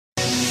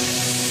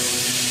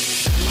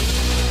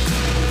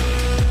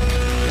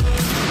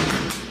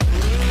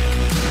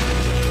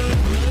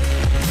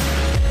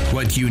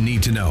you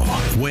need to know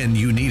when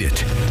you need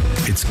it.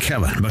 It's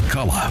Kevin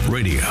McCullough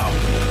Radio.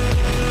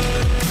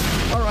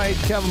 All right,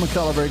 Kevin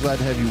McCullough, very glad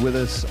to have you with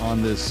us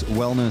on this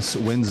Wellness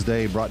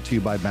Wednesday, brought to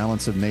you by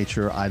Balance of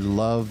Nature. I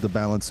love the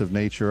Balance of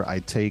Nature. I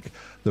take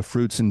the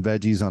fruits and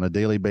veggies on a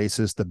daily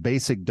basis. The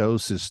basic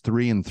dose is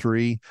 3 and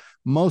 3.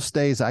 Most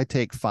days I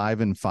take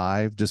 5 and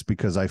 5 just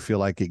because I feel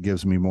like it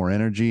gives me more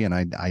energy and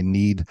I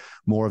need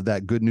more of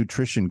that good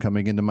nutrition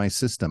coming into my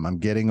system. I'm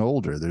getting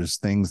older. There's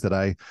things that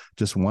I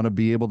just want to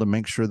be able to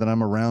make sure that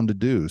I'm around to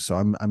do. So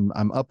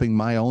I'm upping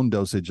my own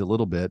dosage a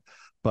little bit.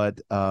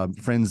 But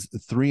friends,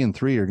 3 and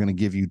 3 are going to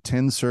give you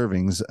 10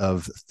 servings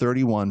of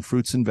 31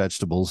 fruits and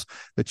vegetables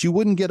that you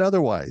wouldn't get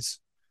otherwise.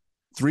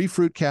 3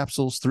 fruit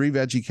capsules, 3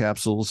 veggie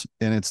capsules,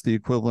 and it's the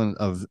equivalent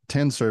of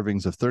 10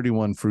 servings of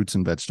 31 fruits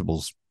and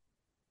vegetables.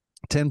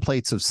 10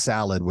 plates of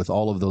salad with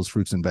all of those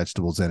fruits and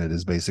vegetables in it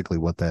is basically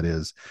what that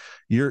is.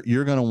 You're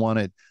going to want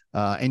it,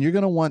 and you're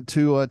going to want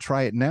to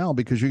try it now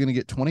because you're going to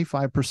get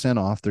 25%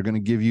 off. They're going to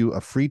give you a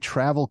free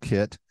travel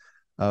kit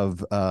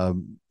of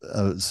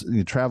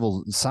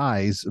travel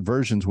size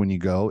versions when you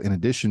go. In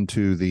addition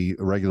to the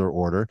regular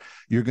order,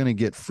 you're going to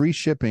get free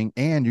shipping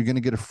and you're going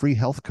to get a free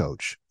health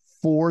coach.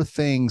 4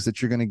 things that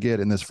you're going to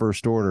get in this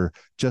first order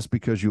just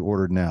because you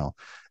ordered now.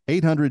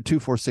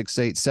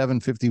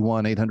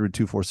 800-246-8751,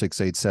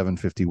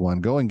 800-246-8751.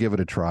 Go and give it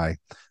a try.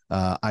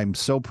 I'm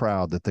so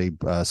proud that they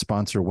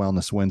sponsor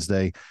Wellness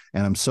Wednesday,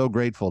 and I'm so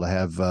grateful to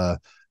have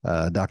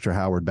Dr.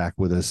 Howard back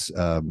with us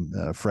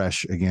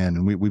fresh again.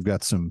 And we've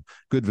got some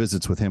good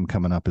visits with him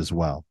coming up as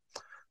well.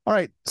 All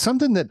right.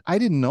 Something that I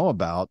didn't know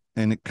about,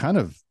 and it kind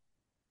of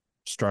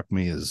struck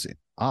me as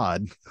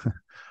odd.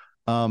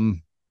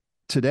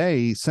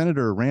 Today,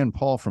 Senator Rand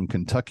Paul from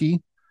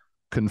Kentucky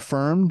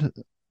confirmed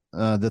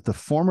that the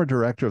former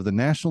director of the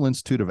National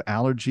Institute of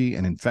Allergy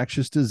and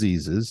Infectious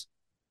Diseases,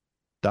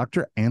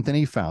 Dr.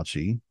 Anthony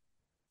Fauci,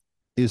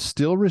 is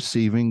still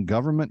receiving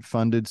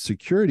government-funded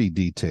security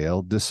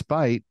detail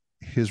despite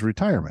his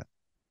retirement.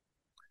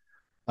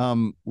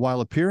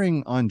 While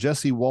appearing on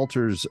Jesse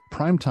Walters'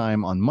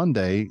 Primetime on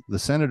Monday, the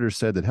senator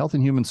said that Health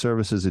and Human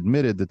Services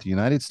admitted that the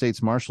United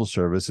States Marshal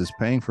Service is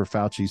paying for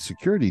Fauci's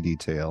security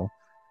detail,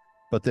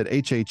 but that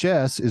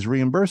HHS is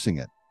reimbursing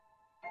it.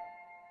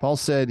 Paul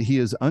said he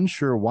is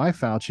unsure why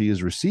Fauci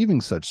is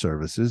receiving such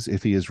services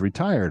if he is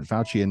retired.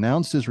 Fauci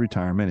announced his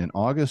retirement in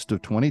August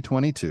of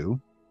 2022,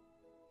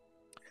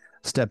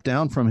 stepped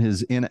down from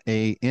his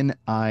NIAID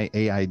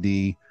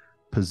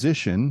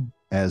position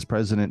as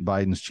President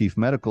Biden's chief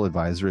medical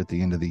advisor at the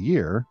end of the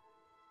year.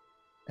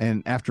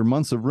 And after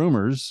months of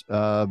rumors,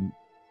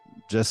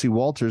 Jesse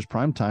Walters,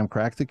 Primetime,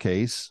 cracked the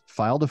case,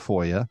 filed a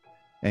FOIA,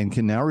 and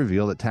can now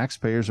reveal that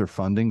taxpayers are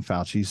funding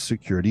Fauci's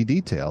security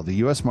detail. The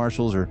U.S.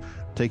 Marshals are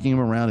taking him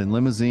around in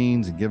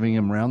limousines and giving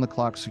him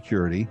round-the-clock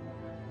security.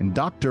 And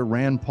Dr.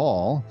 Rand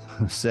Paul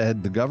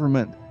said the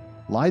government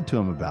lied to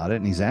him about it,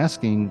 and he's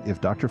asking if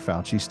Dr.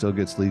 Fauci still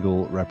gets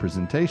legal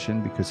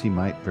representation because he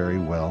might very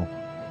well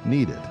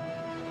need it.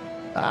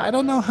 I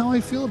don't know how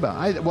I feel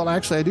about it. Well,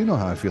 actually, I do know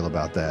how I feel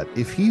about that.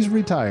 If he's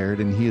retired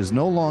and he is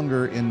no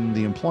longer in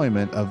the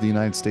employment of the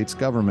United States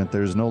government,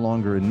 there's no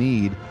longer a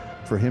need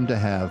for him to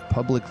have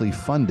publicly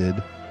funded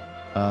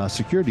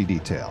security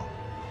detail.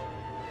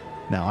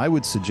 Now, I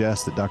would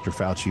suggest that Dr.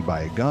 Fauci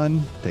buy a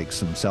gun, take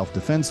some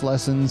self-defense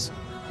lessons,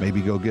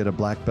 maybe go get a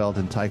black belt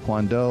in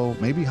Taekwondo,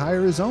 maybe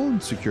hire his own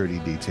security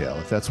detail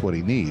if that's what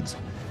he needs.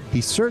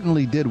 He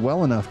certainly did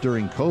well enough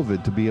during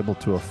COVID to be able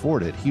to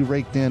afford it. He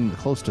raked in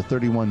close to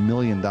 $31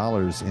 million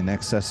in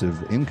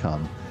excessive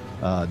income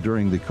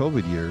during the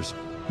COVID years,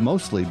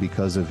 mostly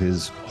because of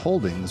his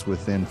holdings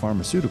within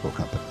pharmaceutical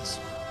companies.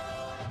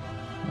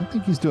 I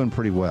think he's doing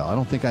pretty well. I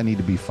don't think I need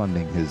to be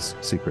funding his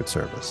Secret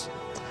Service.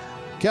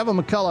 Kevin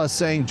McCullough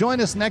saying, join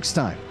us next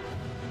time.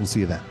 We'll see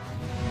you then.